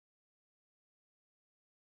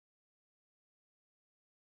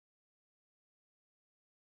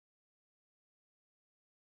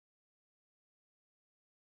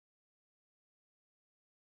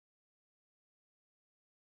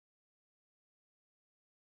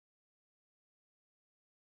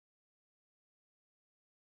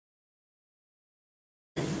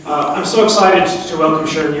I'm so excited to welcome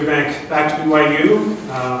Sharon Eubank back to BYU.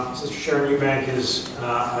 Sister Sharon Eubank is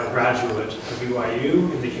a graduate of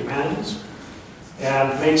BYU in the humanities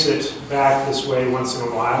and makes it back this way once in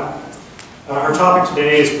a while. Her topic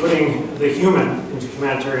today is putting the human into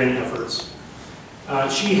humanitarian efforts.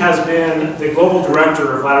 She has been the global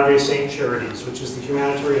director of Latter-day Saint Charities, which is the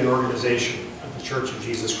humanitarian organization of the Church of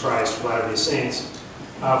Jesus Christ of Latter-day Saints,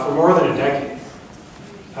 for more than a decade.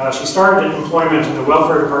 She started employment in the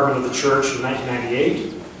welfare department of the church in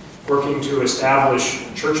 1998, working to establish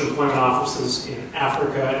church employment offices in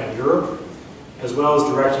Africa and Europe, as well as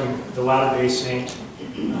directing the Latter-day Saint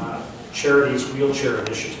Charities Wheelchair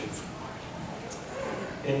Initiative.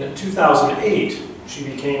 In 2008, she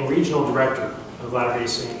became regional director of Latter-day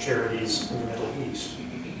Saint Charities in the Middle East,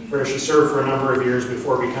 where she served for a number of years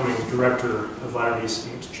before becoming director of Latter-day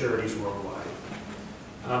Saint Charities worldwide.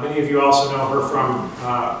 Many of you also know her from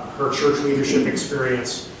her church leadership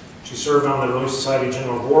experience. She served on the Relief Society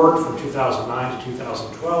General Board from 2009 to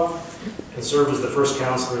 2012 and served as the first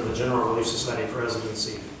counselor in the General Relief Society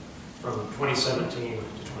presidency from 2017 to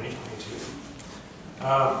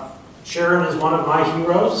 2022. Sharon is one of my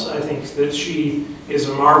heroes. I think that she is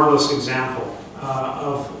a marvelous example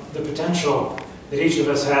of the potential that each of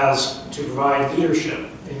us has to provide leadership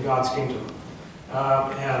in God's kingdom.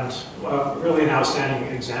 And really an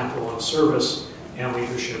outstanding example of service and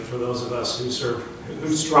leadership for those of us who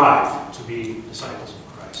strive to be disciples of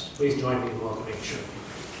Christ. Please join me in welcoming Sharon.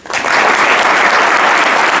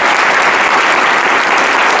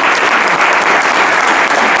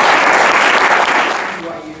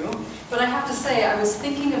 But I have to say, I was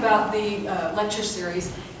thinking about the lecture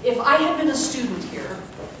series. If I had been a student here,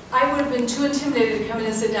 I would have been too intimidated to come in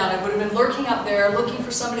and sit down. I would have been lurking up there, looking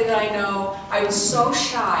for somebody that I know. I was so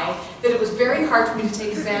shy that it was very hard for me to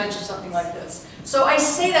take advantage of something like this. So I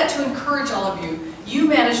say that to encourage all of you. You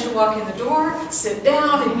managed to walk in the door, sit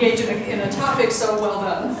down, engage in a topic, so well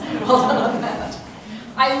done. Well done on that.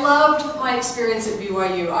 I loved my experience at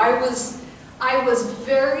BYU. I was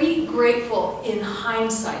very grateful in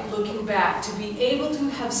hindsight, looking back, to be able to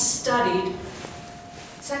have studied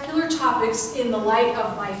secular topics in the light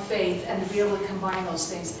of my faith and to be able to combine those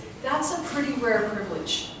things. That's a pretty rare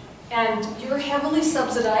privilege. And you're heavily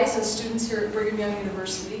subsidized as students here at Brigham Young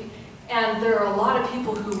University, and there are a lot of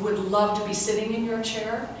people who would love to be sitting in your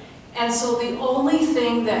chair. And so the only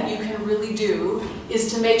thing that you can really do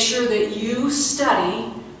is to make sure that you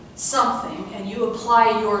study something and you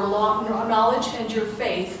apply your knowledge and your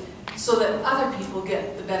faith so that other people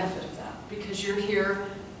get the benefit of that, because you're here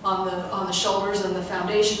on the shoulders and the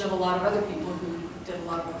foundation of a lot of other people who did a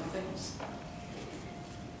lot of other things.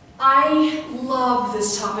 I love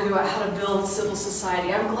this topic about how to build civil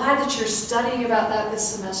society. I'm glad that you're studying about that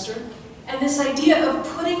this semester. And this idea of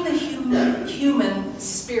putting the human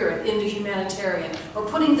spirit into humanitarian, or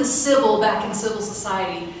putting the civil back in civil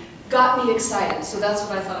society, got me excited. So that's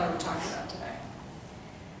what I thought I would talk about today.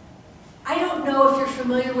 I don't know if you're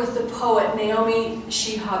familiar with the poet Naomi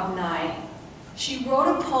Shihab Nye. She wrote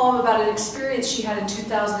a poem about an experience she had in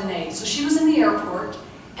 2008. So she was in the airport,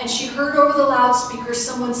 and she heard over the loudspeaker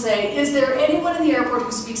someone say, "Is there anyone in the airport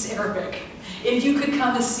who speaks Arabic? If you could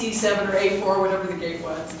come to C7 or A4, whatever the gate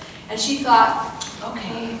was." And she thought,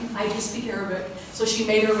 okay, I do speak Arabic. So she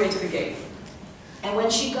made her way to the gate. And when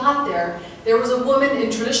she got there, there was a woman in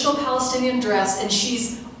traditional Palestinian dress, and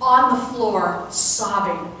she's on the floor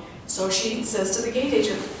sobbing. So she says to the gate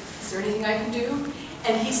agent, "Is there anything I can do?"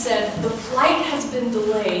 And he said, "The flight has been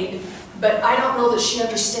delayed, but I don't know that she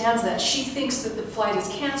understands that. She thinks that the flight is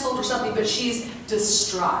canceled or something, but she's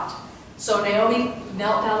distraught." So Naomi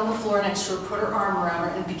knelt down on the floor next to her, put her arm around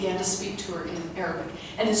her, and began to speak to her in Arabic.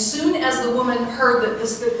 And as soon as the woman heard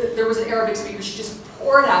that there was an Arabic speaker, she just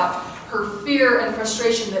poured out her fear and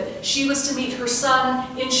frustration that she was to meet her son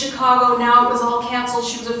in Chicago. Now it was all canceled.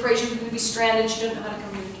 She was afraid she was going to be stranded. She didn't know how to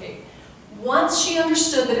communicate. Once she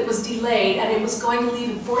understood that it was delayed and it was going to leave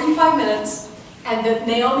in 45 minutes and that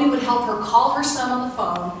Naomi would help her call her son on the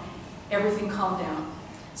phone, everything calmed down.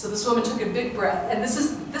 So this woman took a big breath, and this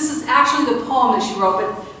is actually the poem that she wrote,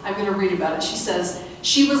 but I'm going to read about it. She says,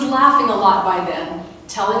 "She was laughing a lot by then,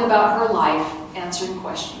 telling about her life, answering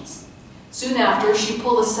questions. Soon after, she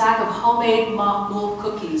pulled a sack of homemade mahmoul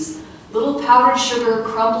cookies, little powdered sugar,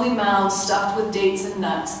 crumbly mounds stuffed with dates and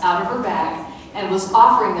nuts, out of her bag, and was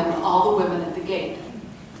offering them to all the women at the gate.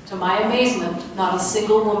 To my amazement, not a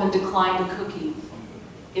single woman declined a cookie.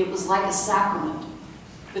 It was like a sacrament.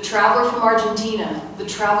 The traveler from Argentina, the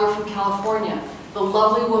traveler from California, the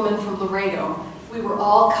lovely woman from Laredo, we were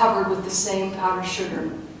all covered with the same powdered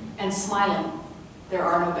sugar, and smiling. There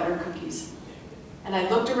are no better cookies." And I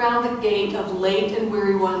looked around the gate of late and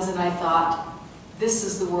weary ones and I thought, this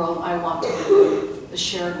is the world I want to live in, the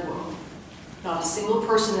shared world. Not a single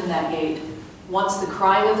person in that gate, once the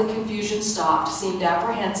crying of the confusion stopped, seemed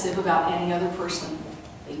apprehensive about any other person.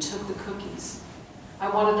 They took the cookies. I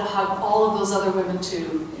wanted to hug all of those other women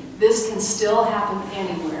too. This can still happen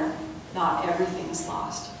anywhere. Not everything is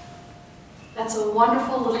lost. That's a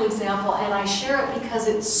wonderful little example, and I share it because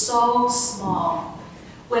it's so small.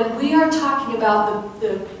 When we are talking about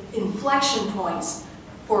the inflection points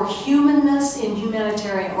for humanness in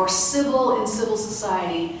humanitarian or civil in civil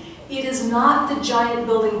society, it is not the giant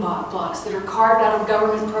building blocks that are carved out of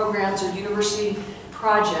government programs or university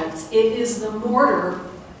projects. It is the mortar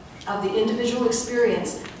of the individual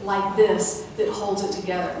experience like this that holds it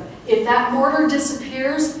together. If that mortar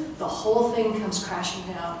disappears, the whole thing comes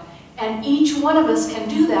crashing down. And each one of us can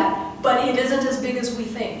do that, but it isn't as big as we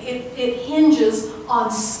think. It hinges on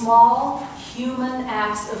small human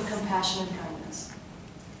acts of compassion and kindness.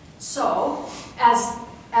 So,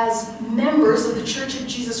 as members of the Church of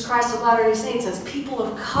Jesus Christ of Latter-day Saints, as people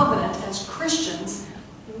of covenant, as Christians,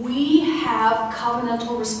 we have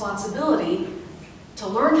covenantal responsibility to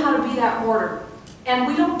learn how to be that mortar. And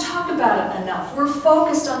we don't talk about it enough. We're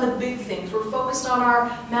focused on the big things. We're focused on our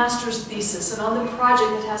master's thesis and on the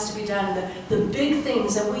project that has to be done, and the big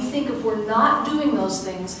things. And we think if we're not doing those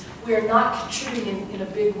things, we are not contributing in a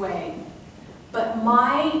big way. But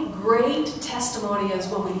my great testimony is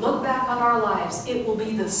when we look back on our lives, it will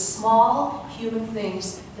be the small human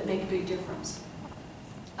things that make a big difference.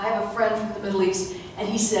 I have a friend from the Middle East, and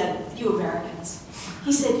he said, you Americans,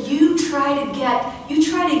 he said, you try to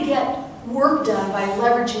get work done by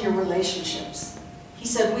leveraging your relationships. He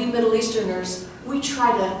said, we Middle Easterners, we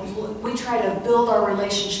try to build our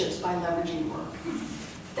relationships by leveraging work.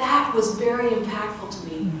 That was very impactful to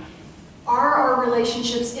me. Are our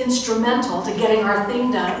relationships instrumental to getting our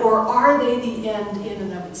thing done, or are they the end in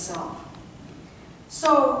and of itself?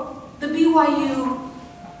 So, the BYU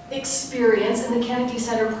experience, and the Kennedy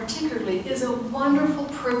Center particularly, is a wonderful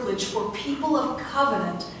privilege for people of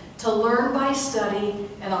covenant to learn by study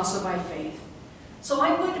and also by faith. So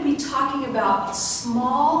I'm going to be talking about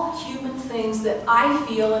small human things that I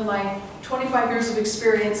feel in my 25 years of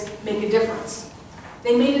experience make a difference.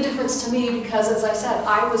 They made a difference to me because, as I said,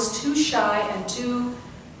 I was too shy and too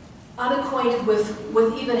unacquainted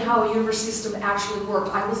with even how a university system actually worked.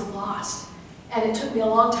 I was lost. And it took me a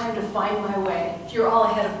long time to find my way. You're all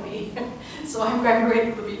ahead of me. So I'm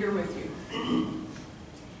grateful to be here with you.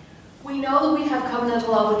 We know that we have covenantal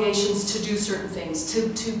obligations to do certain things,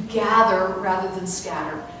 to gather rather than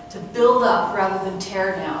scatter, to build up rather than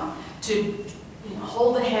tear down, to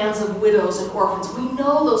hold the hands of widows and orphans. We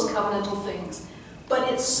know those covenantal things.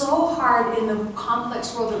 But it's so hard in the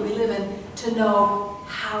complex world that we live in to know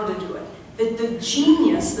how to do it. The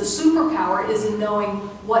genius, the superpower, is in knowing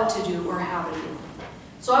what to do or how to do.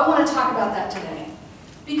 So I want to talk about that today.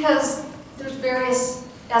 Because there's various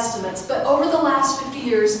estimates, but over the last 50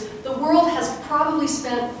 years, the world has probably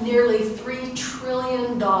spent nearly $3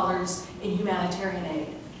 trillion in humanitarian aid.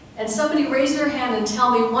 And somebody raise their hand and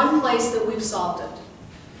tell me one place that we've solved it.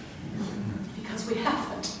 Because we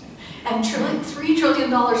haven't. And $3 trillion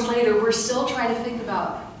later, we're still trying to think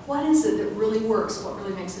about what is it that really works, what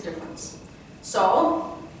really makes a difference.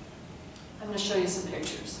 So, I'm going to show you some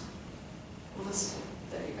pictures.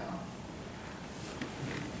 There you go.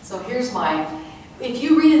 So here's mine. If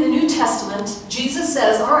you read in the New Testament, Jesus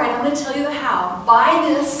says, all right, I'm going to tell you the how. By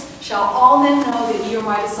this shall all men know that you are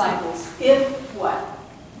my disciples. If what?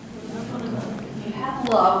 You have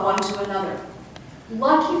love one to another.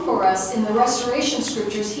 Lucky for us, in the Restoration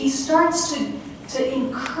Scriptures, he starts to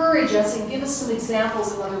encourage us and give us some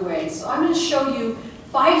examples in other ways. So I'm going to show you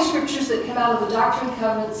 5 scriptures that come out of the Doctrine and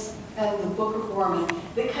Covenants and the Book of Mormon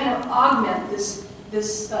that kind of augment this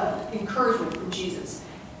encouragement from Jesus.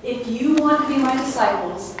 If you want to be my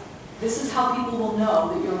disciples, this is how people will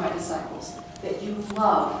know that you're my disciples, that you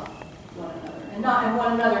love one another. And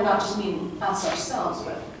one another, not just meaning us ourselves,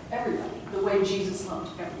 but everybody, the way Jesus loved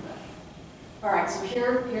everybody. All right, so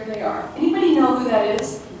here they are. Anybody know who that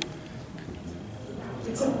is?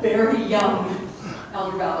 It's a very young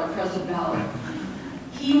Elder Ballard, President Ballard.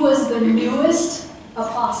 He was the newest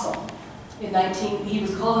apostle. He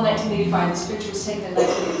was called in 1985. This picture was taken in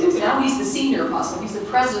 1986. Now he's the senior apostle. He's the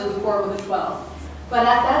president of the Quorum of the 12. But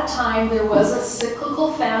at that time, there was a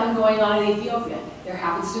cyclical famine going on in Ethiopia. There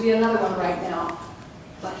happens to be another one right now.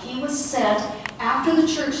 But he was sent after the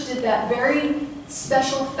church did that very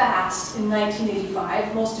special fast in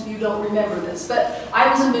 1985. Most of you don't remember this, but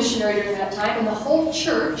I was a missionary during that time, and the whole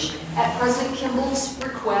church, at President Kimball's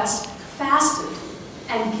request, fasted.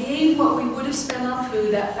 and gave what we would have spent on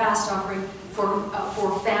food, that fast offering,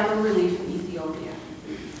 for famine relief in Ethiopia.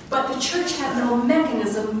 But the church had no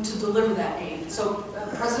mechanism to deliver that aid. So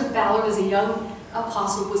President Ballard, as a young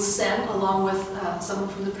apostle, was sent along with someone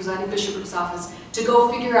from the presiding bishoprics office to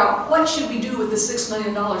go figure out what should we do with the $6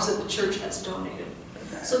 million that the church has donated.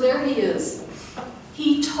 So there he is.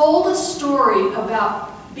 He told a story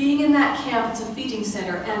about being in that camp. It's a feeding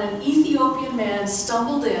center, and an Ethiopian man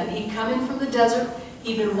stumbled in. He'd come in from the desert.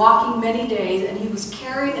 He'd been walking many days, and he was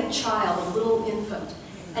carrying a child, a little infant.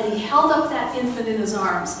 And he held up that infant in his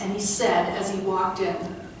arms, and he said, as he walked in,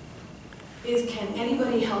 "Can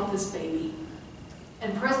anybody help this baby?"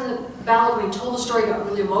 And President Ballard, when he told the story, got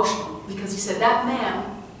really emotional, because he said that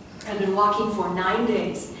man had been walking for 9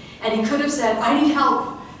 days, and he could have said, "I need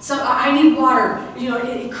help, so I need water." You know,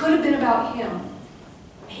 it could have been about him.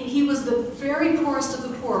 He was the very poorest of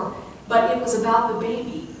the poor, but it was about the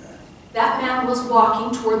baby. That man was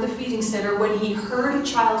walking toward the feeding center when he heard a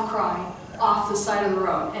child cry off the side of the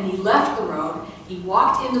road, and he left the road. He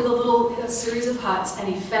walked into the little series of huts, and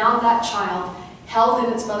he found that child held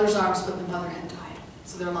in its mother's arms, but the mother had died.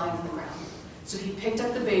 So they're lying on the ground. So he picked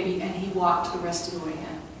up the baby, and he walked the rest of the way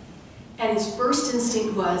in. And his first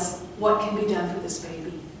instinct was, what can be done for this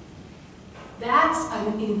baby? That's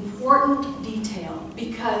an important detail,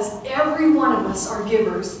 because every one of us are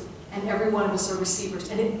givers, and every one of us are receivers.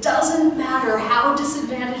 And it doesn't matter how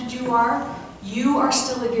disadvantaged you are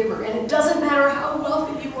still a giver. And it doesn't matter how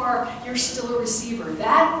wealthy you are, you're still a receiver.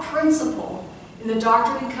 That principle in the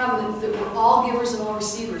Doctrine and Covenants, that we're all givers and all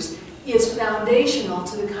receivers, is foundational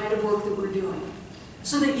to the kind of work that we're doing.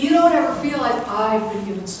 So that you don't ever feel like, I've been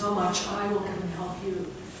given so much, I will come and help you.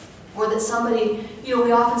 Or that somebody, you know,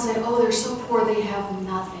 we often say, oh, they're so poor, they have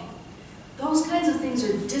nothing. Those kinds of things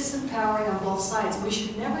are disempowering on both sides. We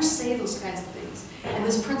should never say those kinds of things. And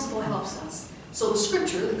this principle helps us. So the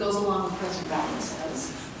scripture that goes along with President Brigham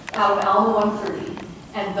says, out of Alma 1:30,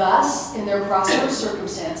 "And thus, in their prosperous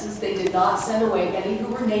circumstances, they did not send away any who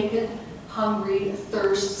were naked, hungry,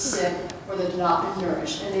 thirst, sick, or that had not been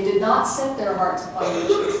nourished. And they did not set their hearts upon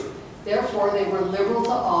riches. Therefore, they were liberal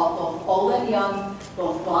to all, both old and young,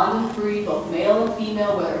 both bond and free, both male and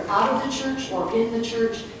female, whether out of the church or in the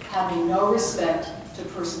church, having no respect to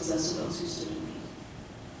persons as to those who stood in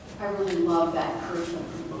need." I really love that encouragement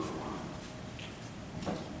from the Book of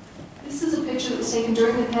Mormon. This is a picture that was taken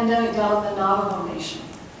during the pandemic down in the Navajo Nation.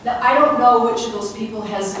 Now, I don't know which of those people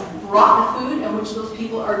has brought the food and which of those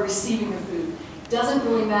people are receiving the food. Doesn't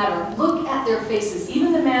really matter. Look at their faces.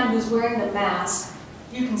 Even the man who's wearing the mask,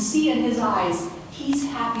 you can see in his eyes, he's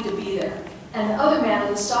happy to be there. And the other man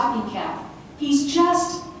in the stocking cap, he's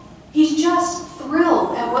just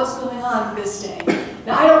thrilled at what's going on this day.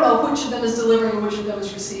 Now, I don't know which of them is delivering and which of them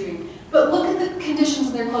is receiving, but look at the conditions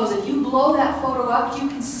in their clothes. If you blow that photo up, you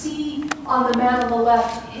can see on the man on the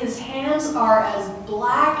left, his hands are as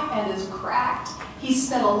black and as cracked. He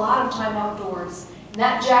spent a lot of time outdoors. And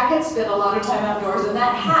that jacket spent a lot of time outdoors, and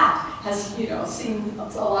that hat has, you know, seen a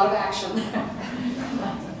lot of action.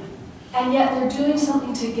 And yet they're doing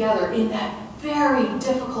something together in that very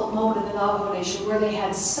difficult moment in the Navajo Nation where they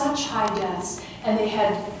had such high deaths and they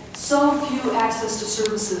had so few access to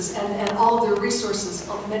services, and all of their resources,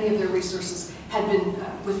 many of their resources had been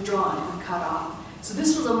withdrawn and cut off. So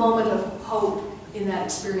this was a moment of hope in that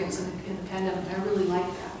experience in the pandemic. I really like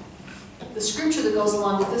that. The scripture that goes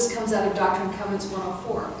along with this comes out of Doctrine and Covenants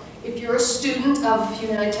 104. If you're a student of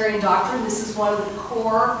humanitarian doctrine, this is one of the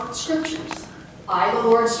core scriptures. "I, the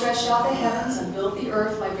Lord, stretched out the heavens and built the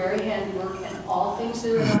earth, my very handiwork, and all things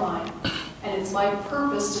therein are mine. And it's my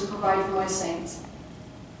purpose to provide for my saints.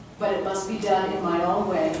 But it must be done in my own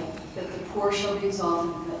way, that the poor shall be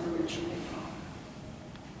exalted and that the rich may fall."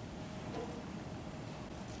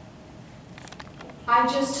 I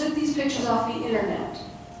just took these pictures off the internet.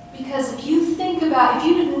 Because if you think about, if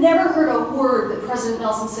you've never heard a word that President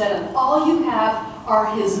Nelson said, and all you have are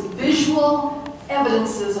his visual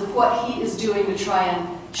evidences of what he is doing to try and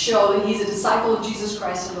show that he's a disciple of Jesus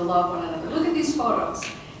Christ and to love one another. Look at these photos.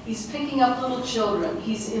 He's picking up little children.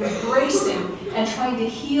 He's embracing and trying to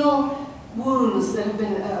heal wounds that have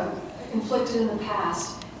been inflicted in the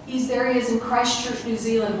past. There he is in Christchurch, New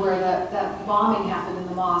Zealand, where that bombing happened in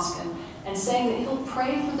the mosque, and saying that he'll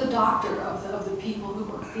pray for the doctor of the people who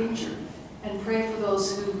were injured and pray for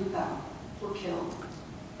those who were killed.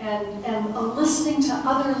 And listening to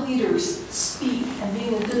other leaders speak and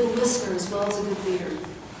being a good listener as well as a good leader.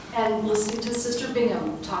 And listening to Sister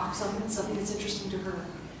Brigham talk something that's interesting to her.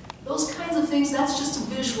 Those kinds of things, that's just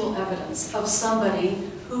visual evidence of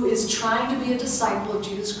somebody who is trying to be a disciple of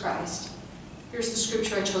Jesus Christ. Here's the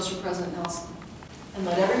scripture I chose for President Nelson. And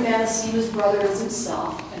let every man esteem his brother as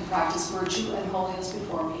himself, and practice virtue and holiness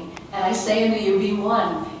before me. And I say unto you, be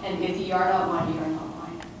one, and if ye are not one, ye are not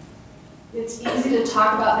mine. It's easy to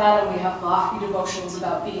talk about that, and we have lofty devotions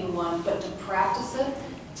about being one, but to practice it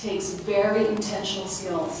takes very intentional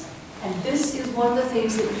skills. And this is one of the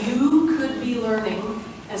things that you could be learning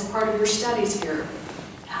as part of your studies here.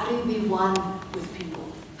 How do you be one with people?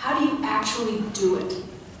 How do you actually do it?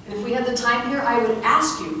 And if we had the time here, I would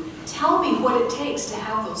ask you, tell me what it takes to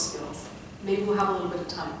have those skills. Maybe we'll have a little bit of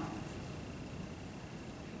time.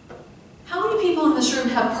 How many people in this room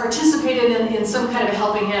have participated in some kind of a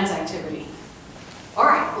helping hands activity? All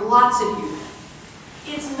right, lots of you.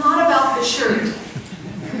 It's not about the shirt.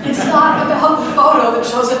 It's not about the photo that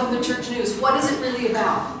shows up in the church news. What is it really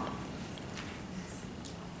about?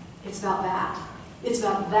 It's about that. It's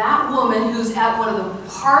about that woman who's at one of the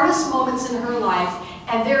hardest moments in her life,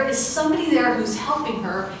 and there is somebody there who's helping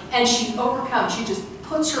her, and she overcomes. She just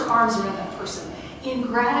puts her arms around that person. In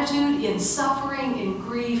gratitude, in suffering, in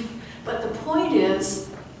grief. But the point is,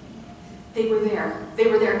 they were there. They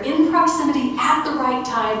were there in proximity at the right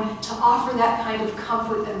time to offer that kind of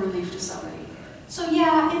comfort and relief to somebody. So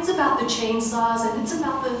yeah, it's about the chainsaws, and it's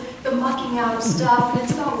about the mucking out of stuff, and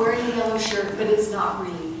it's about wearing a yellow shirt, but it's not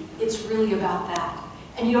really. It's really about that.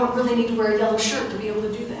 And you don't really need to wear a yellow shirt to be able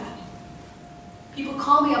to do that. People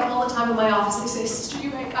call me up all the time in my office. They say, Sister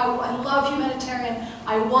Eubank, I love humanitarian.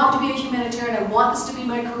 I want to be a humanitarian. I want this to be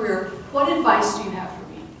my career. What advice do you have for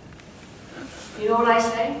me? You know what I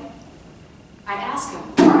say? I ask them,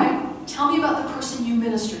 all right, tell me about the person you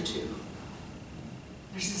minister to.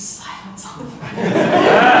 There's this silence on the phone.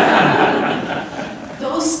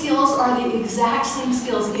 Those skills are the exact same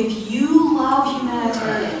skills. If you love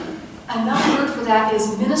humanitarian, another word for that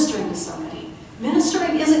is ministering to somebody.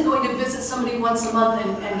 Ministering isn't going to visit somebody once a month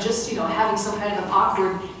and just, having some kind of an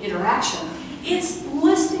awkward interaction. It's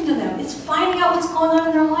listening to them. It's finding out what's going on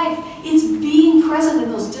in their life. It's being present in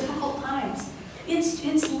those difficult times.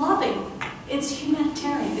 It's loving. It's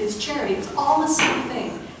humanitarian. It's charity. It's all the same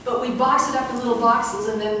thing. But we box it up in little boxes,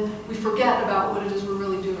 and then we forget about what it is we're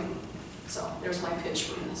really doing. So there's my pitch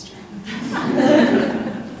for ministering.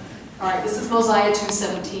 All right, this is Mosiah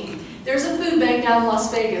 2:17. There's a food bank down in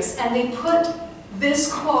Las Vegas, and they put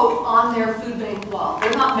this quote on their food bank wall.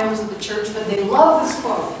 They're not members of the church, but they love this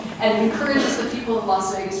quote, and it encourages the people in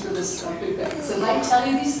Las Vegas for this food bank. It says, I tell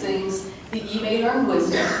you these things, that ye may learn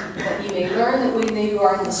wisdom, that ye may learn that when you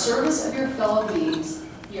are in the service of your fellow beings,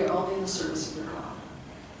 ye are only in the service of your God.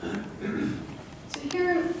 So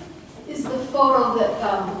here is the photo that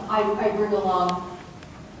I bring along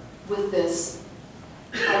with this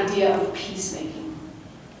idea of peacemaking.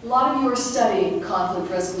 A lot of you are studying conflict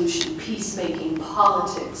resolution, peacemaking,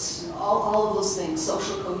 politics, all of those things,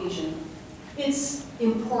 social cohesion. It's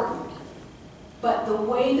important. But the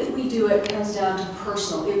way that we do it comes down to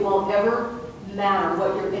personal. It won't ever matter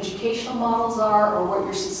what your educational models are or what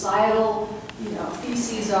your societal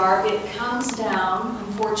theses are. It comes down,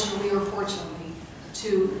 unfortunately or fortunately,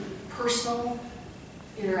 to personal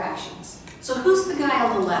interactions. So who's the guy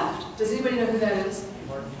on the left? Does anybody know who that is?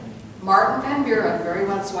 Martin Van Buren. Very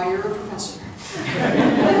well, that's why you're a professor.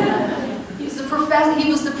 He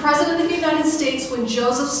was the president of the United States when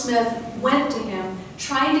Joseph Smith went to him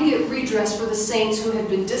trying to get redress for the saints who had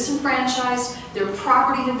been disenfranchised, their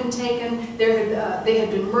property had been taken, they had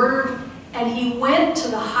been murdered, and he went to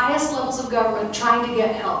the highest levels of government trying to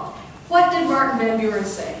get help. What did Martin Van Buren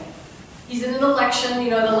say? He's in an election,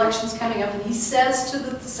 an election's coming up, and he says to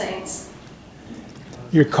the saints,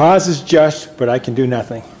 your cause is just, but I can do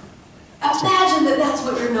nothing. Imagine that that's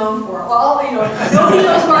what you're known for. Well, nobody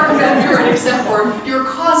knows Martin Van Buren except for your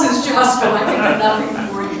cause is just, but I can do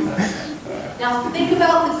nothing for you. Now think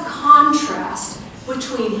about the contrast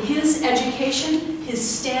between his education, his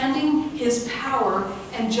standing, his power,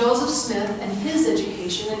 and Joseph Smith and his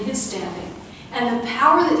education and his standing. And the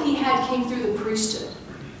power that he had came through the priesthood.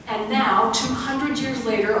 And now, 200 years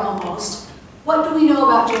later almost, what do we know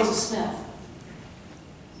about Joseph Smith?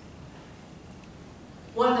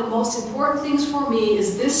 One of the most important things for me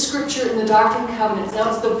is this scripture in the Doctrine and Covenants. Now,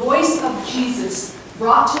 it's the voice of Jesus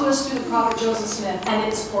brought to us through the prophet Joseph Smith, and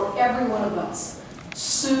it's for every one of us.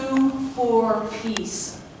 Sue for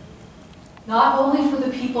peace. Not only for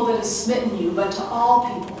the people that have smitten you, but to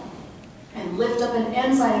all people. And lift up an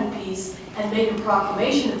ensign of peace and make a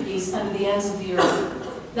proclamation of peace under the ends of the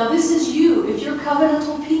earth. Now, this is you. If you're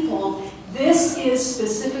covenantal people, this is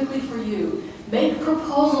specifically for you. Make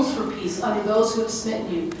proposals for peace under those who have smitten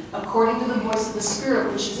you, according to the voice of the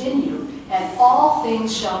Spirit which is in you, and all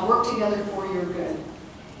things shall work together for your good.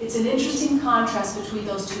 It's an interesting contrast between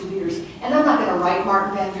those two leaders. And I'm not going to write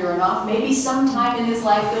Martin Van Buren off. Maybe sometime in his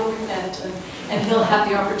life he'll repent and he'll have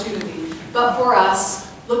the opportunity. But for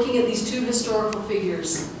us, looking at these two historical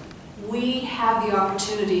figures, we have the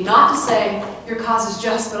opportunity not to say, your cause is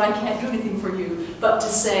just, but I can't do anything for you, but to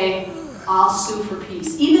say, I'll sue for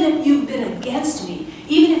peace. Even if you've been against me,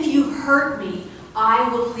 even if you've hurt me, I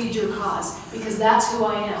will plead your cause, because that's who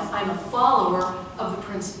I am. I'm a follower of the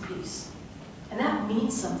Prince of Peace. And that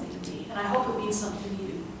means something to me, and I hope it means something to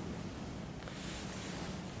you.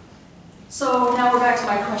 So now we're back to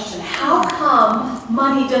my question. How come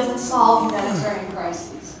money doesn't solve humanitarian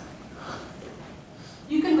crises?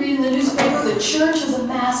 You can read in the newspaper the church has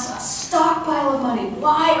amassed a stockpile of money.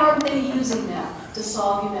 Why aren't they using that to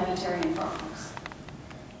solve humanitarian problems?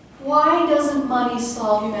 Why doesn't money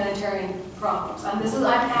solve humanitarian problems? And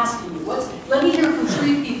I'm asking you. Let me hear from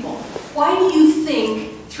 3 people. Why do you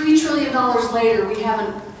think $3 trillion later we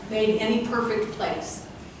haven't made any perfect place?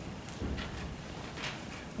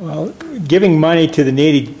 Well, giving money to the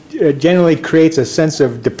needy generally creates a sense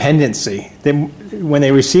of dependency. When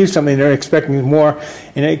they receive something, they're expecting more,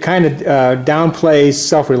 and it kind of downplays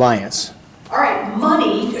self-reliance. All right,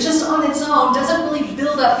 money, just on its own, doesn't really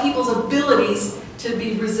build up people's abilities to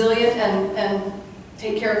be resilient and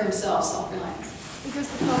take care of themselves, self-reliance. Because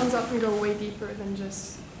the problems often go way deeper than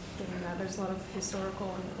just getting that. There's a lot of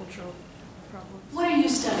historical and cultural problems. What are you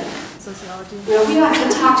studying? Sociology. Well, we have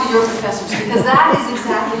to talk to your professors, because that is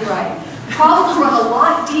exactly right. Problems run a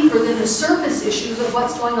lot deeper than the surface issues of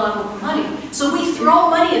what's going on with money. So we throw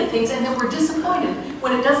money at things and then we're disappointed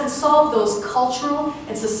when it doesn't solve those cultural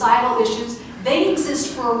and societal issues. They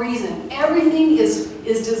exist for a reason. Everything is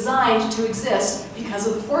designed to exist because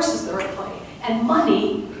of the forces that are at play. And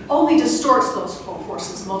money only distorts those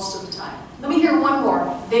forces most of the time. Let me hear one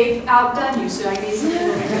more. They've outdone you, so I guess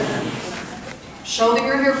show that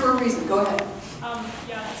you're here for a reason. Go ahead.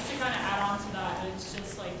 Yeah, just to kind of add on to that, it's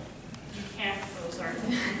just like you can't. Oh, sorry.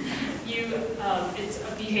 It's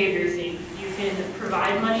a behavior thing. You can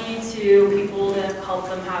provide money to people to help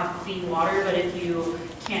them have clean water, but if you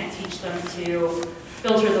can't teach them to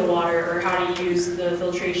filter the water or how to use the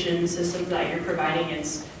filtration systems that you're providing,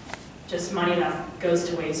 it's just money that goes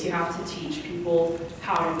to waste. You have to teach people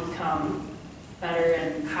how to become better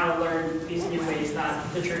and how to learn these new ways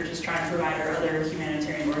that the church is trying to provide or other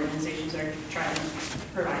humanitarian organizations are trying to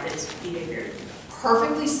provide its behavior.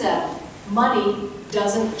 Perfectly said. Money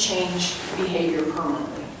doesn't change behavior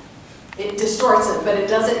permanently. It distorts it, but it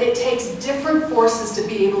doesn't. It takes different forces to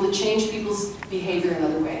be able to change people's behavior in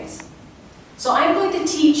other ways. So I'm going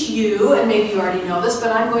to teach you, and maybe you already know this,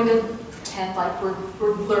 but I'm going to pretend like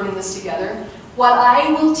we're learning this together. What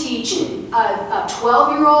I will teach a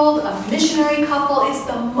 12-year-old, a missionary couple, it's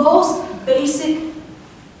the most basic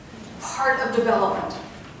part of development.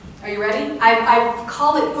 Are you ready? I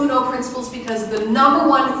call it UNO principles because the number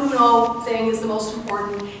one UNO thing is the most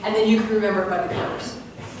important, and then you can remember it by the colors.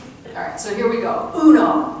 All right, so here we go.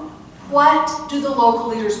 UNO. What do the local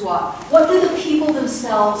leaders want? What do the people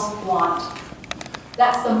themselves want?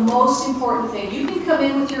 That's the most important thing. You can come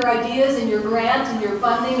in with your ideas and your grant and your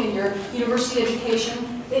funding and your university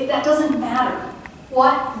education. That doesn't matter.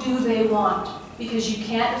 What do they want? Because you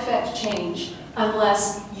can't affect change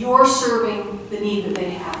unless you're serving the need that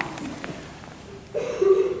they have.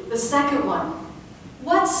 The second one,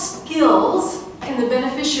 what skills can the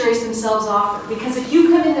beneficiaries themselves offer? Because if you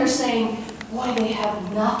come in there saying, boy, they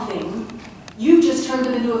have nothing, you just turned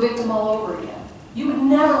them into a victim all over again. You would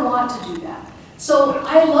never want to do that. So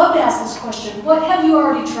I love to ask this question, what have you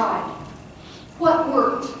already tried? What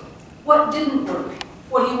worked? What didn't work?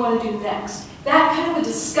 What do you want to do next? That kind of a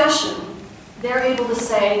discussion, they're able to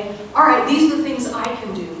say, all right, these are the things I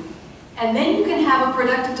can do. And then you can have a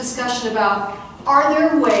productive discussion about, are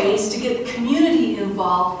there ways to get the community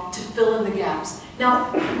involved to fill in the gaps?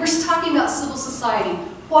 Now, we're talking about civil society.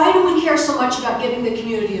 Why do we care so much about getting the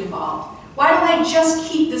community involved? Why don't I just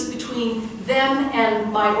keep this between them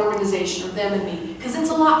and my organization, or them and me? Because it's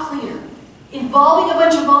a lot cleaner. Involving a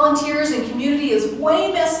bunch of volunteers and community is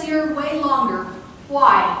way messier, way longer.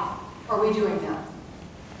 Why are we doing that?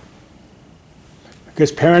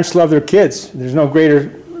 Because parents love their kids. There's no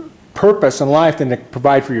greater purpose in life than to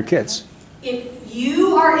provide for your kids. If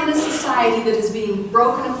you are in a society that is being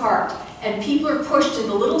broken apart and people are pushed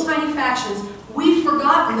into little tiny factions, we've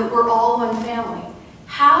forgotten that we're all one family.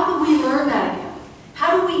 How do we learn that again?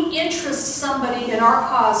 How do we interest somebody in our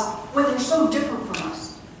cause when they're so different from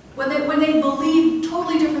us? When they believe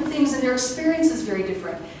totally different things and their experience is very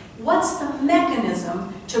different? What's the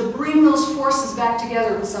mechanism to bring those forces back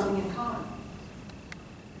together with something in common?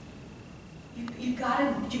 You've got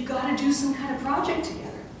to do some kind of project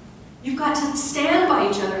together. You've got to stand by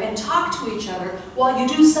each other and talk to each other while you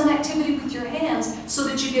do some activity with your hands so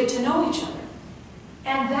that you get to know each other.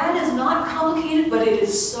 And that is not complicated, but it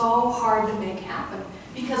is so hard to make happen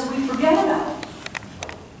because we forget about it.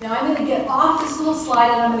 Now I'm going to get off this little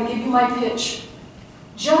slide and I'm going to give you my pitch.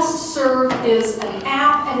 Just Serve is an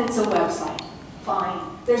app and it's a website. Fine.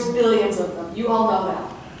 There's billions of them. You all know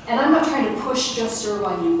that. And I'm not trying to push Just Serve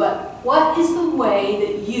on you, but what is the way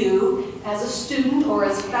that you, as a student or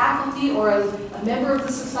as faculty or as a member of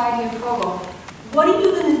the Society of Provo, what are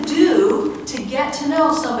you going to do to get to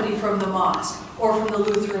know somebody from the mosque or from the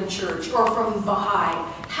Lutheran Church or from Baha'i?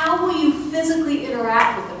 How will you physically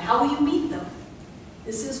interact with them? How will you meet them?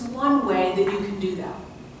 This is one way that you can do that.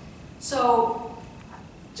 So,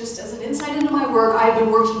 just as an insight into my work, I've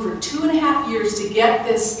been working for 2.5 years to get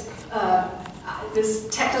this this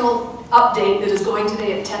technical update that is going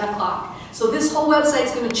today at 10 o'clock. So this whole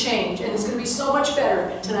website's going to change, and it's going to be so much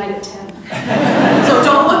better tonight at 10. So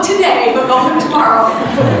don't look today, but go look tomorrow.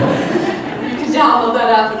 You can download that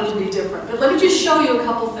app and it'll be different. But let me just show you a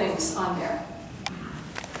couple things on there.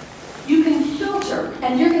 You can filter,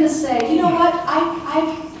 and you're going to say, you know what,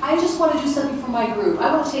 I just want to do something for my group.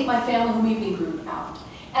 I want to take my family home evening group out.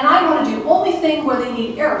 And I want to do only thing where they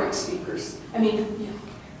need Arabic speakers. I mean, yeah.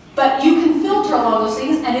 But you can filter along those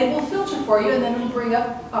things, and it will filter for you, and then it will bring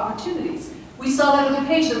up opportunities. We saw that on the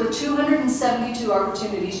page. There were 272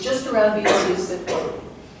 opportunities just around BYU.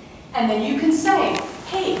 And then you can say,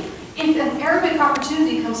 hey, if an Arabic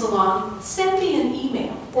opportunity comes along, send me an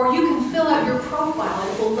email. Or you can fill out your profile,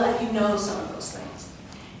 and it will let you know some of those things.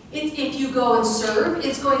 If you go and serve,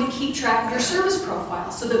 it's going to keep track of your service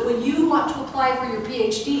profile, so that when you want to apply for your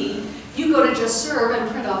PhD, you go to Just Serve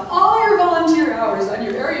and print off all your volunteer hours on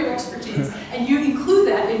your area of expertise, and you include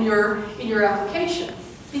that in your application.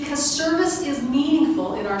 Because service is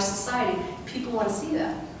meaningful in our society. People want to see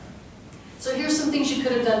that. So here's some things you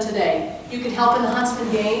could have done today. You could help in the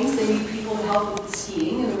Huntsman Games. They need people to help with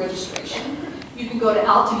skiing and the registration. You can go to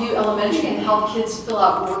Altaview Elementary and help kids fill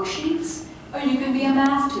out worksheets. Or you can be a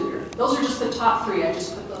math tutor. Those are just the top 3. I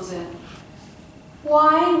just put those in.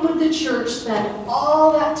 Why would the church spend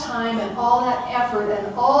all that time and all that effort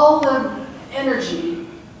and all the energy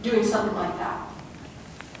doing something like that?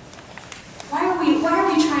 Why are we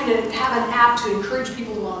trying to have an app to encourage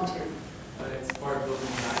people to volunteer? It's part of building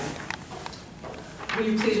Zion.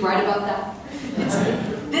 Will you please write about that?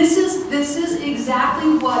 This is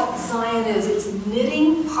exactly what Zion is. It's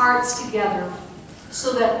knitting hearts together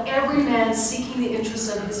so that every man seeking the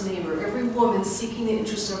interest of his neighbor, every woman seeking the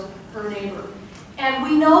interest of her neighbor. And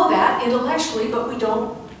we know that intellectually, but we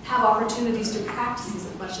don't have opportunities to practice these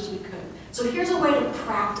as much as we could. So here's a way to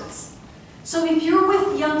practice. So if you're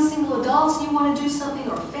with young single adults and you want to do something,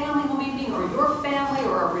 or family home evening, or your family,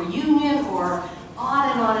 or a reunion, or on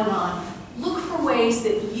and on and on, look for ways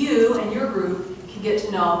that you and your group can get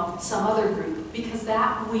to know some other group, because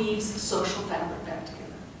that weaves social fabric back together.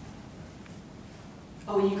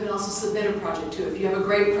 Oh, you can also submit a project too. If you have a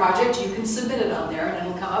great project, you can submit it on there and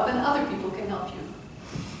it'll come up and other people can help you.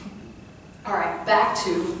 All right, back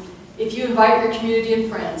to if you invite your community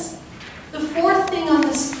and friends. The 4th thing on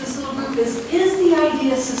this little group is the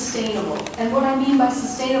idea sustainable? And what I mean by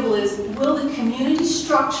sustainable is, will the community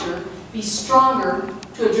structure be stronger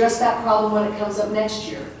to address that problem when it comes up next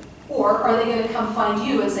year? Or are they going to come find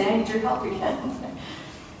you and say, I need your help again?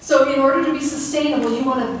 So in order to be sustainable, you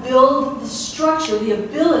want to build the structure, the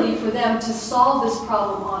ability for them to solve this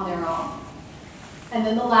problem on their own. And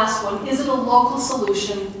then the last one, is it a local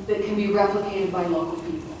solution that can be replicated by local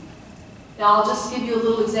people? Now I'll just give you a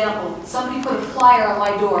little example. Somebody put a flyer on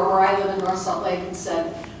my door where I live in North Salt Lake and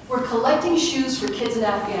said, we're collecting shoes for kids in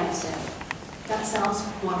Afghanistan. That sounds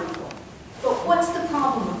wonderful. But what's the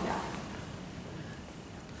problem with that?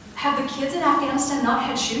 Have the kids in Afghanistan not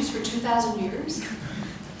had shoes for 2,000 years?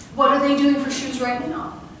 What are they doing for shoes right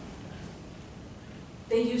now?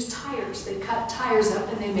 They use tires. They cut tires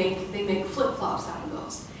up and they make flip-flops out of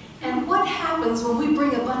those. And what happens when we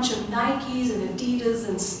bring a bunch of Nikes and Adidas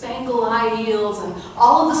and spangle high heels and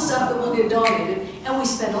all of the stuff that will get donated, and we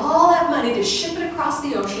spend all that money to ship it across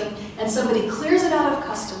the ocean, and somebody clears it out of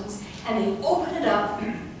customs, and they open it up?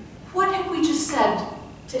 What have we just said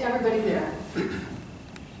to everybody there?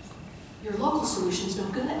 Your local solution's no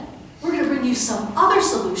good. We're going to bring you some other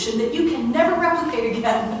solution that you can never replicate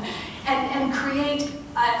again and create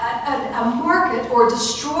a market or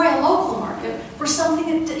destroy a local market for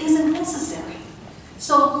something that isn't necessary.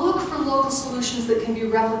 So look for local solutions that can be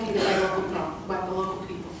replicated by the local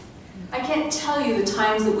people. I can't tell you the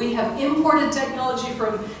times that we have imported technology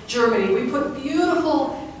from Germany. We put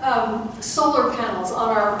beautiful solar panels on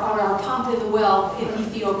our pump in the well in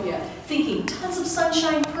Ethiopia.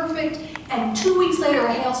 sunshine, perfect, and 2 weeks later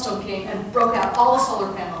a hailstone came and broke out all the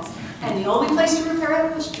solar panels. And the only place to repair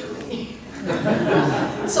it was Germany.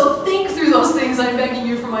 So think through those things, I'm begging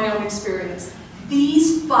you from my own experience.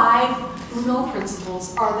 These 5 UNO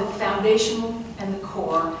principles are the foundational and the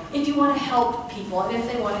core if you want to help people and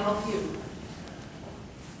if they want to help you.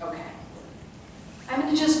 Okay. I'm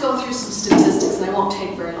going to just go through some statistics and I won't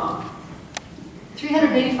take very long.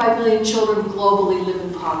 385 million children globally live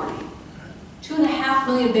in poverty. 2.5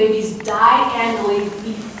 million babies die annually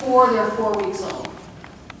before they're 4 weeks old.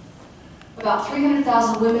 About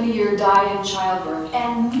 300,000 women a year die in childbirth,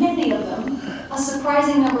 and many of them, a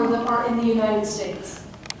surprising number of them, are in the United States.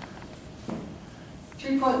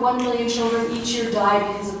 3.1 million children each year die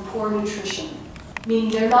because of poor nutrition, meaning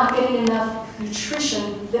they're not getting enough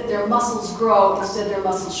nutrition that their muscles grow, instead their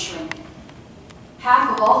muscles shrink.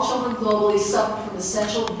 Half of all children globally suffer from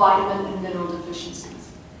essential vitamin and mineral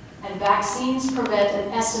deficiencies. And vaccines prevent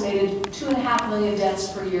an estimated 2.5 million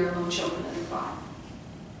deaths per year among children under 5.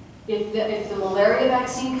 If the malaria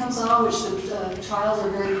vaccine comes on, which the trials are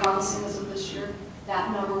very promising as of this year,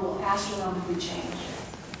 that number will astronomically change.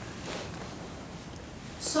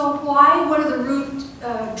 So why? What are the root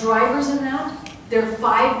drivers in that? There are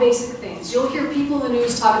 5 basic things. You'll hear people in the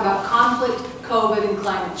news talk about conflict, COVID, and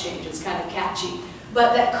climate change. It's kind of catchy.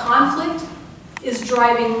 But that conflict is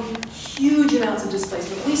driving huge amounts of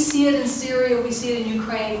displacement. We see it in Syria, we see it in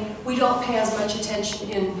Ukraine. We don't pay as much attention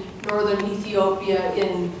in northern Ethiopia,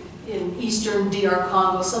 in eastern DR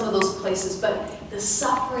Congo, some of those places. But the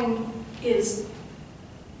suffering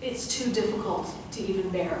it's too difficult to even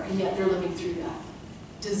bear, and yet they're living through that.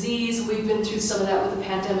 Disease, we've been through some of that with the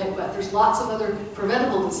pandemic, but there's lots of other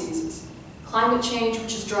preventable diseases. Climate change,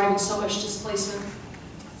 which is driving so much displacement.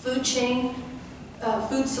 Food chain,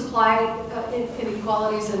 food supply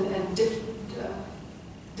inequalities and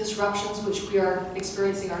disruptions, which we are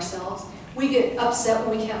experiencing ourselves. We get upset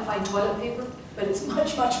when we can't find toilet paper, but it's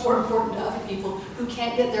much, much more important to other people who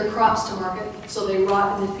can't get their crops to market, so they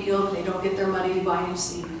rot in the field and they don't get their money to buy new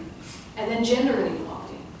seed. And then gender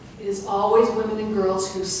inequality. It is always women and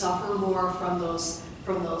girls who suffer more from those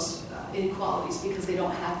inequalities because they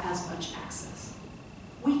don't have as much access.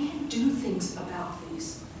 We can do things about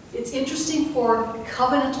these. It's interesting for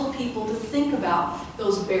covenantal people to think about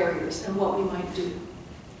those barriers and what we might do.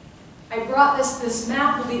 I brought this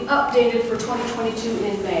map will be updated for 2022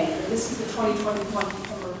 in May. This is the 2021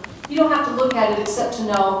 number. You don't have to look at it except to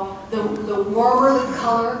know the warmer the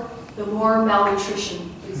color, the more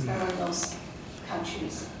malnutrition is found in those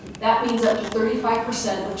countries. That means up to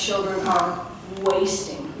 35% of children are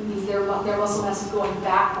wasting. It means their muscle mass is going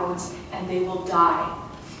backwards and they will die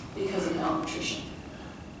because of malnutrition.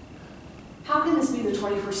 How can this be the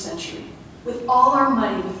 21st century? With all our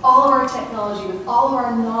money, with all of our technology, with all of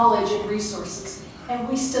our knowledge and resources, and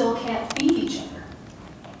we still can't feed each other.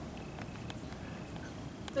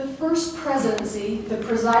 The first presidency, the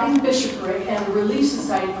presiding bishopric, and the Relief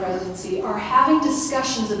Society presidency are having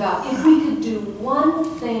discussions about if we could do one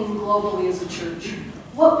thing globally as a church,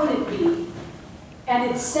 what would it be? And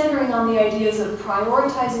it's centering on the ideas of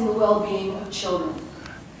prioritizing the well-being of children,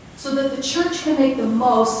 so that the church can make the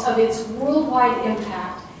most of its worldwide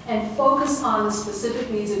impact and focus on the specific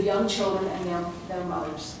needs of young children and their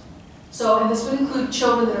mothers. And this would include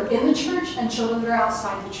children that are in the church and children that are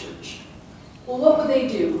outside the church. Well, what would they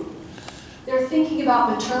do? They're thinking about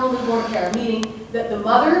maternal newborn care, meaning that the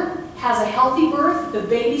mother has a healthy birth, the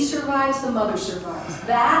baby survives, the mother survives.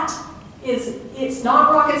 It's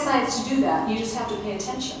not rocket science to do that. You just have to pay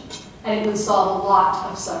attention, and it would solve a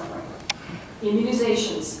lot of suffering.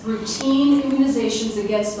 Immunizations, routine immunizations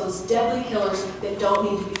against those deadly killers that don't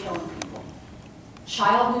need to be killing people.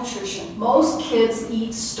 Child nutrition. Most kids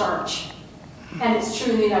eat starch. And it's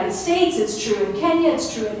true in the United States, it's true in Kenya,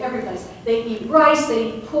 it's true in every place. They eat rice, they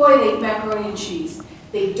eat poi, they eat macaroni and cheese.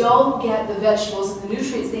 They don't get the vegetables and the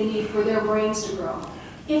nutrients they need for their brains to grow.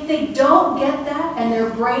 If they don't get that and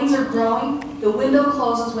their brains are growing, the window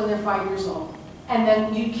closes when they're 5 years old. And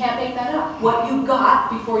then you can't make that up. What you got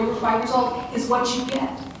before you were 5 years old is what you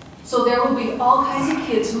get. So there will be all kinds of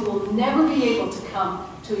kids who will never be able to come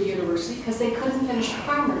to a university because they couldn't finish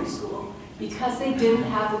primary school, because they didn't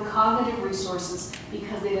have the cognitive resources,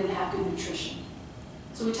 because they didn't have good nutrition.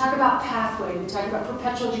 So we talk about pathway, we talk about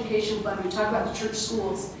perpetual education fund, we talk about the church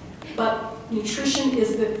schools, but nutrition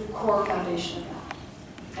is the core foundation of that.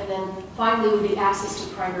 And then finally would be access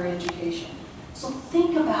to primary education. So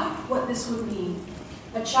think about what this would mean.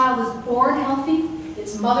 A child is born healthy,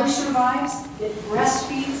 its mother survives, it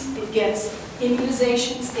breastfeeds, it gets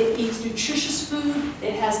immunizations, it eats nutritious food,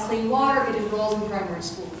 it has clean water, it enrolls in primary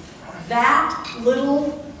school. That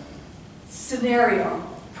little scenario,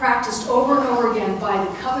 practiced over and over again by the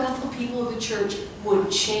covenantal people of the church, would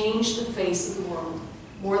change the face of the world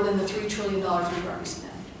more than the $3 trillion we've already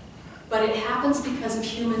spent. But it happens because of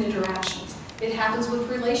human interactions. It happens with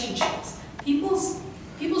relationships. People's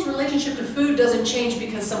relationship to food doesn't change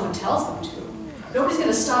because someone tells them to. Nobody's going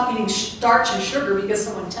to stop eating starch and sugar because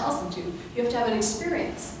someone tells them to. You have to have an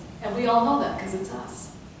experience. And we all know that because it's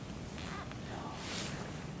us.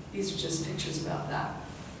 These are just pictures about that.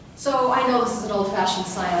 So I know this is an old-fashioned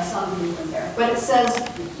sign. I saw the movement there. But it says,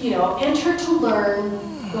 you know, enter to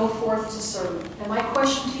learn, go forth to serve. And my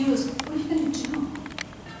question to you is, what are you going to do?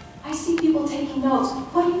 I see people taking notes.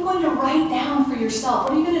 What are you going to write down for yourself?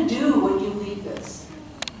 What are you going to do when you leave this?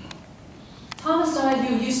 Thomas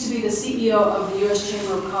Donahue used to be the CEO of the U.S.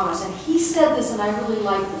 Chamber of Commerce, and he said this, and I really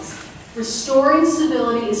like this. Restoring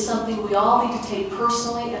civility is something we all need to take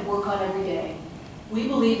personally and work on every day. We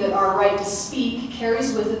believe that our right to speak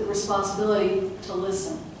carries with it the responsibility to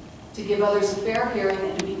listen, to give others a fair hearing,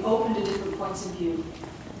 and to be open to different points of view.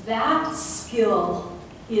 That skill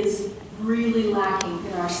is really lacking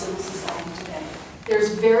in our civil society today.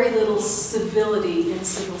 There's very little civility in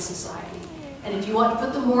civil society. And if you want to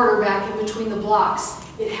put the mortar back in between the blocks,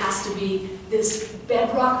 it has to be this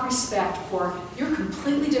bedrock respect for, you're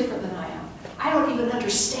completely different than I am. I don't even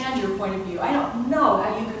understand your point of view. I don't know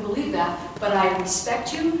how you can believe that, but I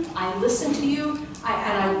respect you, I listen to you,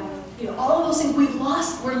 you know, all of those things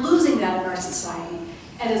we're losing that in our society.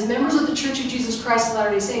 And as members of the Church of Jesus Christ of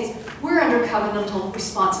Latter-day Saints, we're under covenantal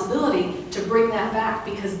responsibility to bring that back,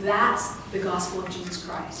 because that's the gospel of Jesus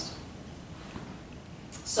Christ.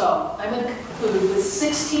 So, I'm going to conclude with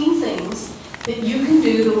 16 things that you can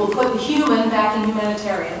do that will put the human back in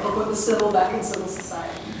humanitarian, or put the civil back in civil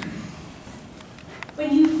society.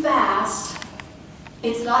 When you fast,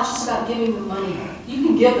 it's not just about giving the money. You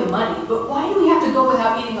can give the money, but why do we have to go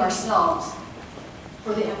without eating ourselves?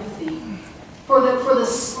 For the empathy. For the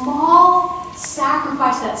small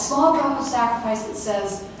sacrifice, that small drop of sacrifice that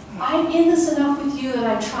says, I'm in this enough with you that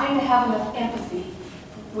I'm trying to have enough empathy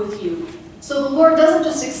with you. So the Lord doesn't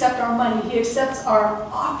just accept our money, He accepts our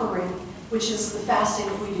offering, which is the fasting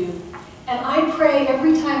that we do. And I pray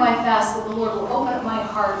every time I fast that the Lord will open up my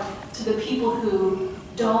heart to the people who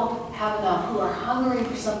don't have enough, who are hungering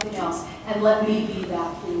for something else, and let me be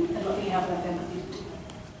that food, and let me have enough empathy to do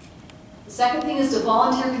that. The second thing is to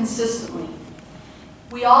volunteer consistently.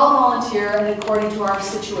 We all volunteer and according to our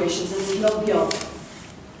situations, and there's no guilt.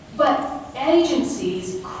 But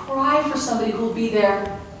agencies cry for somebody who will be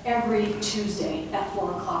there every Tuesday at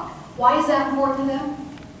 4 o'clock. Why is that important to them?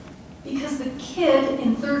 Because the kid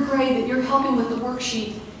in 3rd grade that you're helping with the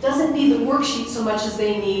worksheet doesn't need the worksheet so much as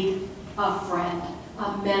they need a friend,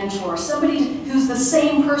 a mentor, somebody who's the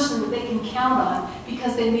same person that they can count on,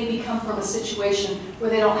 because they maybe come from a situation where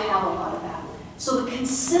they don't have a lot of that. So the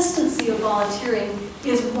consistency of volunteering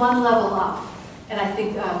is one level up, and I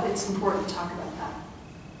think it's important to talk about that.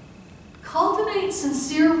 Cultivate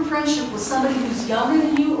sincere friendship with somebody who's younger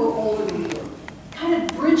than you or older than you. Kind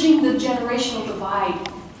of bridging the generational divide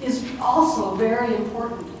is also very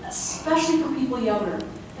important, especially for people younger.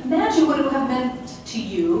 Imagine what it would have meant to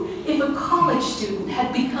you if a college student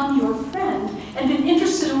had become your friend and been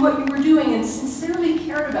interested in what you were doing and sincerely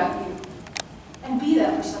cared about you. And be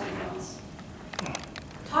that for somebody else.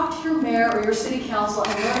 Talk to your mayor or your city council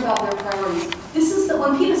and learn about their priorities. This is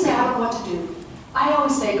when people say, I don't know what to do. I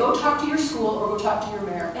always say, go talk to your school or go talk to your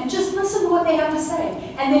mayor and just listen to what they have to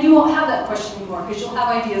say. And then you won't have that question anymore, because you'll have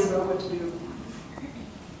ideas about what to do.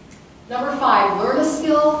 Number 5, learn a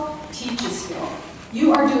skill, teach a skill.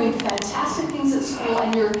 You are doing fantastic things at school,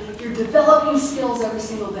 and you're developing skills every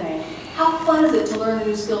single day. How fun is it to learn a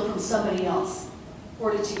new skill from somebody else,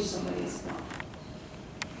 or to teach somebody a skill?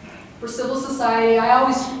 For civil society,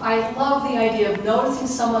 I love the idea of noticing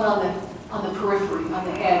someone on the periphery, on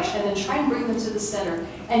the edge, and then try and bring them to the center.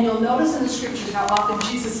 And you'll notice in the scriptures how often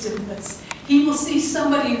Jesus did this. He will see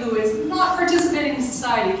somebody who is not participating in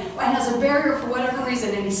society and has a barrier for whatever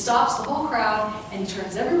reason, and he stops the whole crowd, and he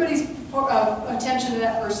turns everybody's attention to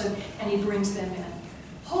that person, and he brings them in.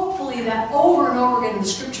 Hopefully that over and over again in the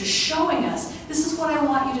scriptures showing us, this is what I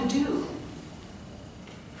want you to do.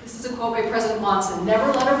 This is a quote by President Monson: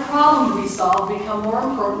 never let a problem to be solved become more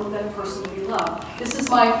important than a person to be loved. This is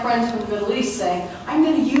my friend from the Middle East saying, I'm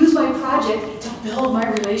going to use my project to build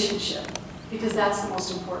my relationship, because that's the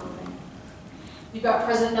most important thing. You've got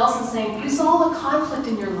President Nelson saying, resolve a conflict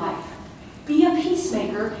in your life. Be a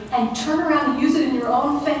peacemaker and turn around and use it in your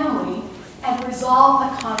own family and resolve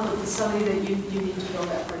the conflict with somebody that you need to build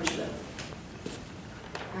that bridge with.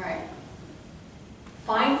 All right.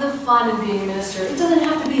 Find the fun in being a minister. It doesn't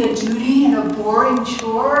have to be a duty and a boring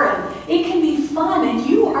chore. And it can be fun, and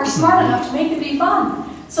you are smart enough to make it be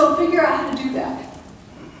fun. So figure out how to do that.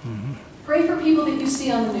 Pray for people that you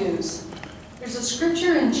see on the news. There's a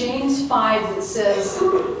scripture in James 5 that says,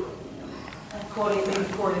 I'm quoting, maybe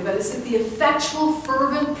quoted, but it says, the effectual,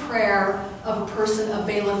 fervent prayer of a person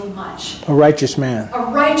availeth much. A righteous man. A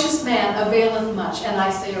righteous man availeth much, and I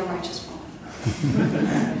say a righteous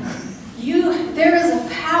woman. There is a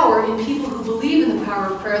power in people who believe in the power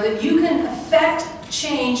of prayer that you can affect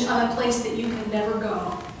change on a place that you can never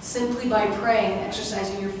go, simply by praying and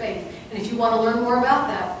exercising your faith. And if you want to learn more about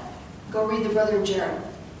that, go read the Brother of Jared.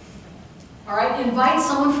 All right? Invite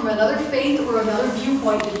someone from another faith or another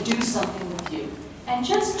viewpoint to do something with you. And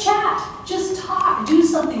just chat. Just talk. Do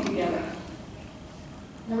something together.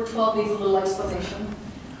 Number 12 needs a little explanation.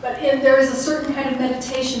 But there is a certain kind of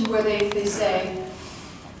meditation where they say,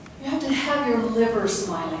 you have to have your liver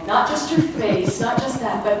smiling. Not just your face, not just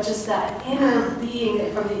that, but just that inner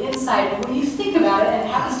being from the inside. And when you think about it, and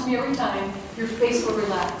it happens to me every time, your face will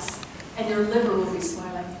relax. And your liver will be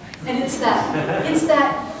smiling. And it's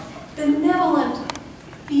that benevolent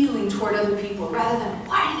feeling toward other people, rather than,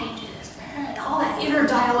 why do they do this? And all that inner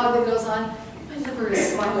dialogue that goes on, my liver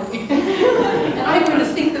is smiling. And I'm going to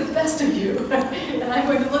think the best of you. And I'm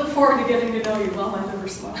going to look forward to getting to know you while my liver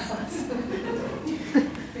smiles.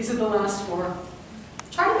 These are the last 4.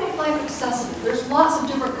 Try to make life accessible. There's lots of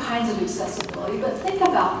different kinds of accessibility, but think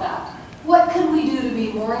about that. What can we do to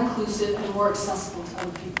be more inclusive and more accessible to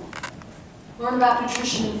other people? Learn about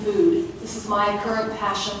nutrition and food. This is my current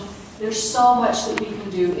passion. There's so much that we can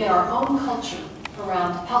do in our own culture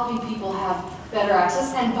around helping people have better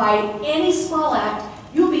access. And by any small act,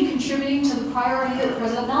 you'll be contributing to the priority that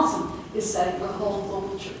President Nelson is setting for the whole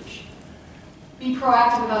global church. Be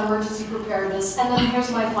proactive about emergency preparedness. And then here's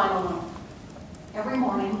my final one. Every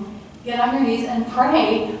morning, get on your knees and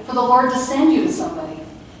pray for the Lord to send you to somebody.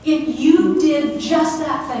 If you did just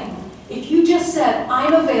that thing, if you just said,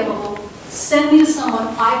 I'm available, send me to someone,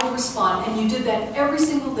 I will respond, and you did that every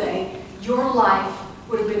single day, your life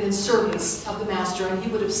would have been in service of the Master, and he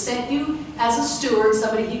would have sent you as a steward,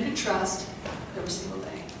 somebody he could trust, every single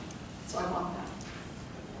day. So I want that.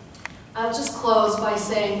 I'll just close by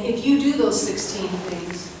saying, if you do those 16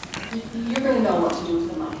 things, you're going to know what to do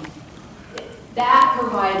with the money. That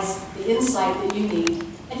provides the insight that you need,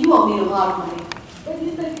 and you won't need a lot of money,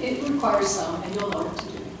 but it requires some, and you'll know what to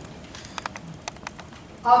do.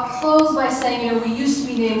 I'll close by saying, we used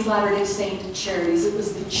to be named Latter-day Saint Charities. It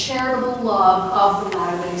was the charitable love of the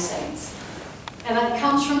Latter-day Saints. And it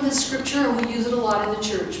comes from this scripture, and we use it a lot in the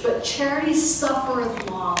church. But charity suffereth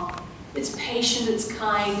long. It's patient, it's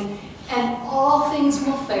kind, and all things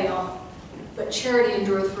will fail, but charity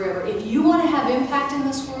endureth forever. If you want to have impact in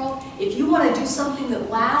this world, if you want to do something that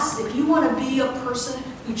lasts, if you want to be a person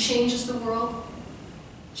who changes the world,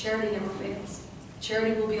 charity never fails.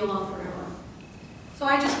 Charity will be along forever. So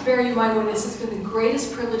I just bear you my witness. It's been the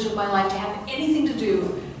greatest privilege of my life to have anything to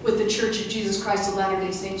do with the Church of Jesus Christ of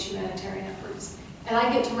Latter-day Saints humanitarian efforts. And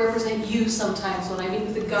I get to represent you sometimes when I meet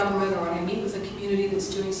with the government or when I meet with a community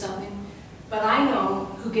that's doing something. But I know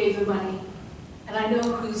who gave the money, and I know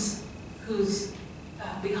who's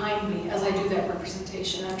behind me as I do that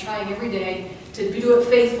representation. I'm trying every day to do it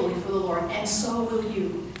faithfully for the Lord, and so will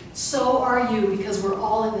you. So are you, because we're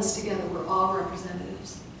all in this together. We're all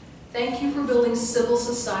representatives. Thank you for building civil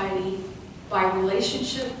society by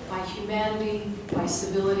relationship, by humanity, by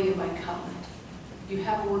civility, and by covenant. You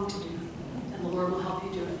have work to do, and the Lord will help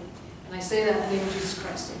you do it. And I say that in the name of Jesus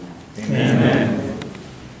Christ. Amen. Amen.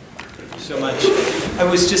 Thank you so much. I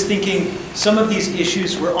was just thinking, some of these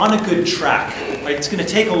issues, we're on a good track. Right? It's going to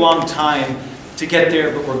take a long time to get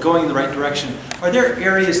there, but we're going in the right direction. Are there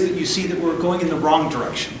areas that you see that we're going in the wrong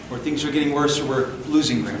direction, where things are getting worse or we're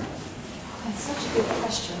losing ground? That's such a good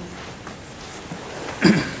question.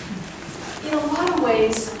 In a lot of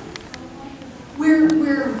ways, we're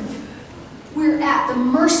at the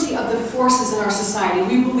mercy of the forces in our society.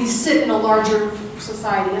 We sit in a larger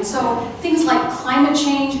society. And so things like climate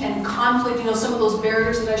change and conflict, some of those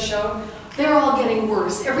barriers that I showed, they're all getting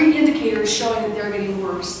worse. Every indicator is showing that they're getting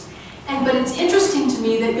worse. But it's interesting to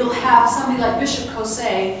me that you'll have somebody like Bishop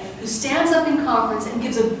Kosei who stands up in conference and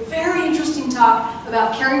gives a very interesting talk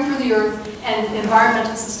about caring for the earth and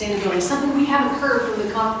environmental sustainability, something we haven't heard from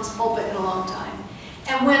the conference pulpit in a long time.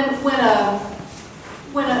 And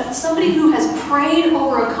when somebody who has prayed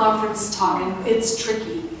over a conference talk, and it's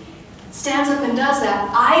tricky, stands up and does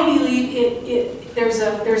that, I believe there's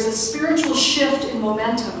a spiritual shift in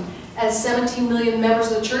momentum as 17 million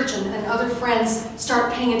members of the church and other friends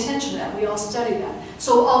start paying attention to that. We all study that.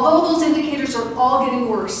 So although those indicators are all getting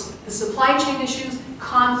worse, the supply chain issues,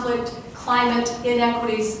 conflict, climate,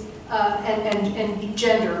 inequities, and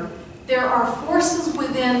gender, there are forces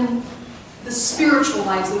within the spiritual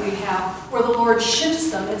lives that we have where the Lord shifts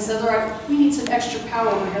them and says, all right, we need some extra power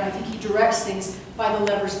over here. And I think he directs things by the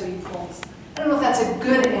levers that he pulls. I don't know if that's a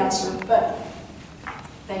good answer, but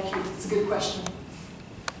thank you. It's a good question.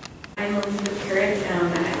 I'm Elizabeth Carrick.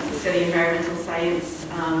 I also study environmental science.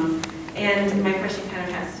 And my question kind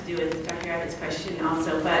of has to do with Dr. Abbott's question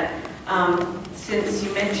also. But since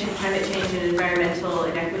you mentioned climate change and environmental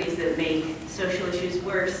inequities that make social issues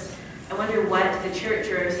worse, I wonder what the church,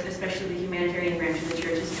 or especially the humanitarian branch of the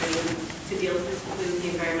church, is doing to deal specifically with the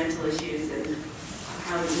environmental issues, and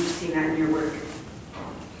how you've seen that in your work.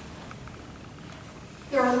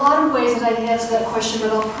 There are a lot of ways that I can answer that question,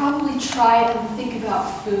 but I'll probably try and think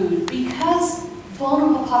about food. Because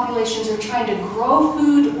vulnerable populations are trying to grow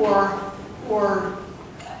food or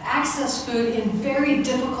access food in very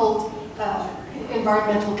difficult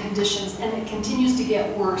environmental conditions, and it continues to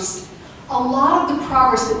get worse. A lot of the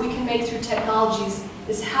progress that we can make through technologies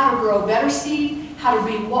is how to grow better seed, how to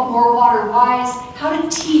be more water wise, how to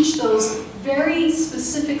teach those very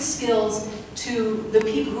specific skills to the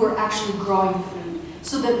people who are actually growing food,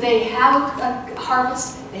 so that they have a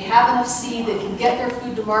harvest, they have enough seed, they can get their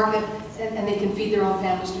food to market, and they can feed their own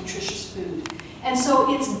families nutritious food. And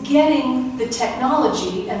so it's getting the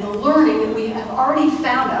technology and the learning that we have already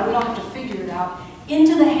found out, we don't have to figure it out,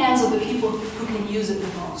 into the hands of the people who can use it the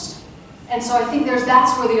most. And so I think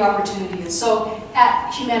that's where the opportunity is. So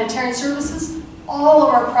at Humanitarian Services, all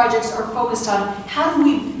of our projects are focused on how do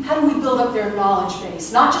we build up their knowledge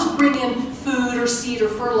base, not just bring in food or seed or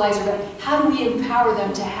fertilizer, but how do we empower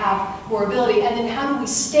them to have more ability, and then how do we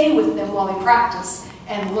stay with them while they practice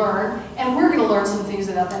and learn. And we're going to learn some things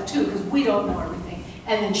about that too, because we don't know everything,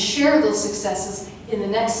 and then share those successes in the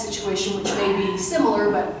next situation, which may be similar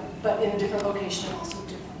but in a different location and also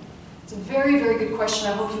different. It's a very, very good question.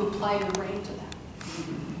 I hope you apply your brain to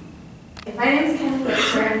that. My name is Kenny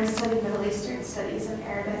Lister. I'm studying Middle Eastern Studies and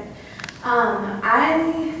Arabic.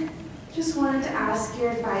 I just wanted to ask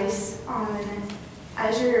your advice on,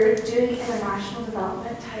 as you're doing international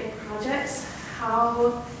development type projects,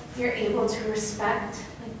 how you're able to respect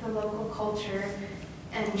the local culture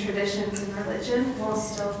and traditions and religion while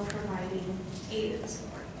still providing aid and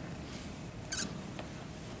support.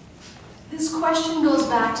 This question goes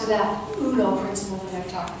back to that UNO principle that I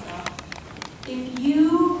talked about. If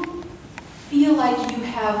you feel like you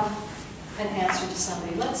have an answer to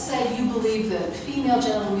somebody, let's say you believe that female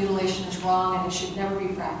genital mutilation is wrong and it should never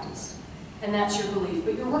be practiced, and that's your belief,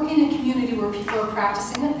 but you're working in a community where people are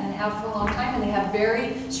practicing it and have for a long time, and they have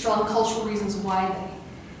very strong cultural reasons why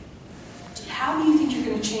how do you think you're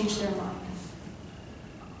going to change their mind?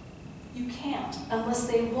 You can't unless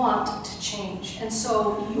they want to change. And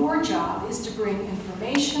so your job is to bring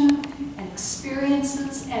information and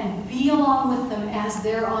experiences and be along with them as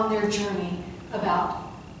they're on their journey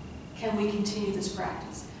about, can we continue this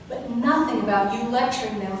practice? But nothing about you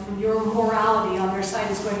lecturing them from your morality on their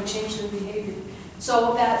side is going to change their behavior.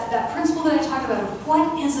 So that principle that I talked about, of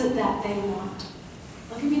what is it that they want?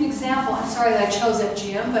 I'll give you an example. I'm sorry that I chose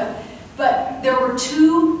FGM, but there was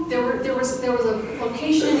a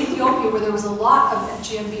location in Ethiopia where there was a lot of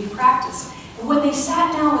FGM being practiced. And when they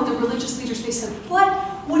sat down with the religious leaders, they said,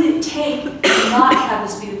 what would it take to not have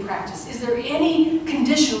this be the practice? Is there any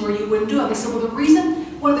condition where you wouldn't do it? They said, well,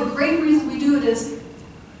 one of the great reasons we do it is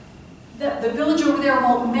that the village over there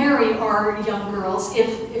won't marry our young girls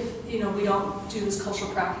if we don't do this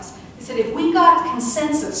cultural practice. They said, if we got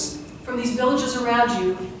consensus from these villages around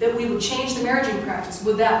you that we would change the marriaging practice,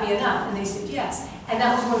 would that be enough? And they said yes. And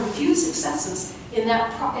that was one of the few successes in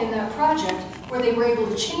that project where they were able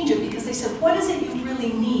to change it, because they said, what is it you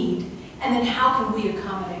really need? And then how can we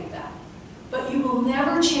accommodate that? But you will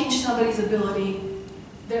never change somebody's ability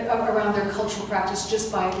around their cultural practice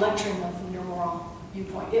just by lecturing them from your moral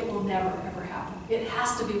viewpoint. It will never, ever happen. It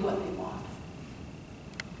has to be what they want.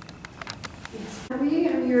 Yes. I'm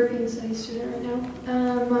a European Studies student right now.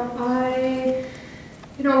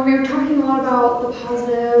 We were talking a lot about the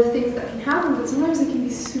positive things that can happen, but sometimes it can be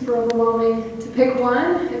super overwhelming to pick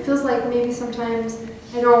one. It feels like maybe sometimes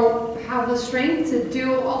I don't have the strength to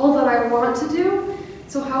do all that I want to do.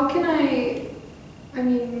 So how can maybe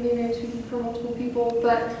I'm speaking for multiple people,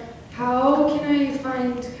 but how can I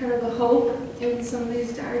find kind of the hope in some of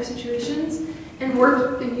these dire situations and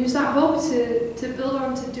work and use that hope to build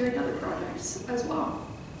on to doing other projects as well?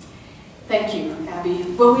 Thank you, Abby.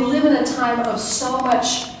 When we live in a time of so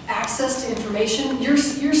much access to information. You're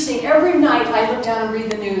seeing, every night I look down and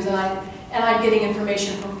read the news, and I'm getting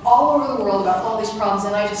information from all over the world about all these problems,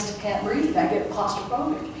 and I just can't breathe. I get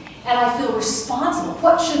claustrophobic. And I feel responsible.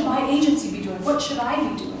 What should my agency be doing? What should I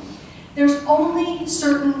be doing? There's only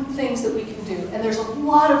certain things that we can do, and there's a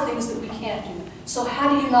lot of things that we can't do. So how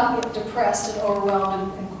do you not get depressed and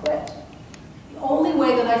overwhelmed and quit? The only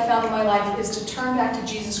way that I've found in my life is to turn back to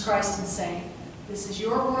Jesus Christ and say, this is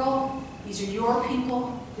your world, these are your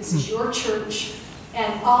people, this is your church,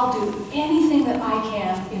 and I'll do anything that I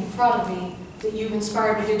can in front of me that you've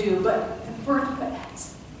inspired me to do. But the burden of it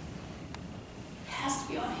has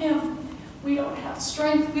to be on Him. We don't have the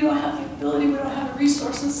strength, we don't have the ability, we don't have the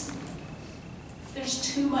resources. There's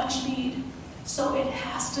too much need. So it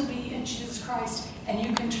has to be in Jesus Christ. And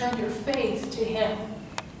you can turn your faith to Him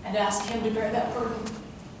and ask Him to bear that burden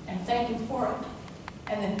and thank Him for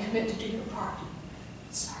it. And then commit to do your part.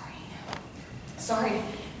 Sorry,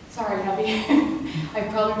 Abby. I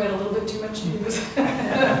probably read a little bit too much news.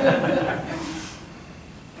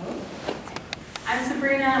 I'm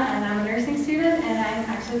Sabrina, and I'm a nursing student, and I'm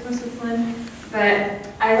actually from Switzerland. But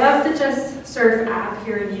I love the Just Serve app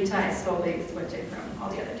here in Utah. It's slowly switching from all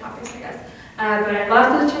the other topics, I guess. But I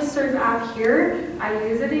love the Just Serve app here. I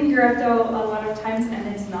use it in Europe, though, a lot of times,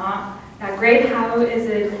 and it's not that great. How is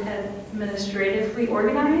it administratively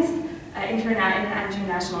organized? In an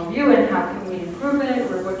international view, and how can we improve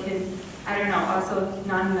it, or what can, I don't know, also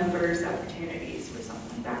non-members opportunities or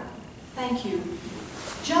something like that. Thank you.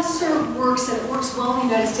 Just Serve works, and it works well in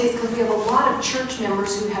the United States because we have a lot of church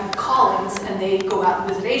members who have callings, and they go out and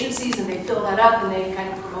visit agencies, and they fill that up, and they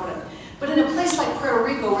kind of promote it. But in a place like Puerto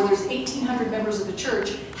Rico, where there's 1,800 members of the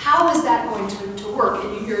church, how is that going to work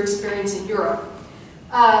in your experience in Europe?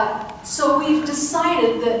 So we've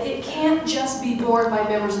decided that it can't just be borne by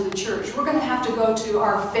members of the church. We're going to have to go to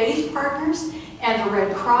our faith partners and the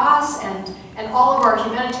Red Cross and all of our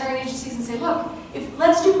humanitarian agencies and say, look,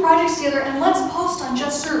 let's do projects together and let's post on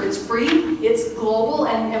Just Serve. It's free, it's global,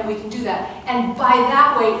 and we can do that. And by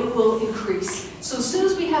that way, it will increase. So as soon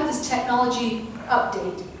as we have this technology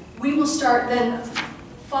update, we will start then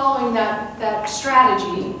following that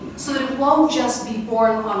strategy so that it won't just be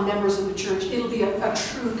borne on members of the church. It'll be a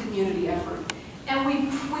true community effort. And we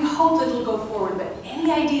hope that it'll go forward, but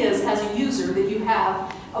any ideas as a user that you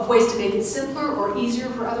have of ways to make it simpler or easier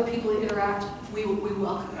for other people to interact, we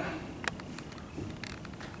welcome them.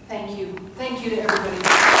 Thank you. Thank you to everybody.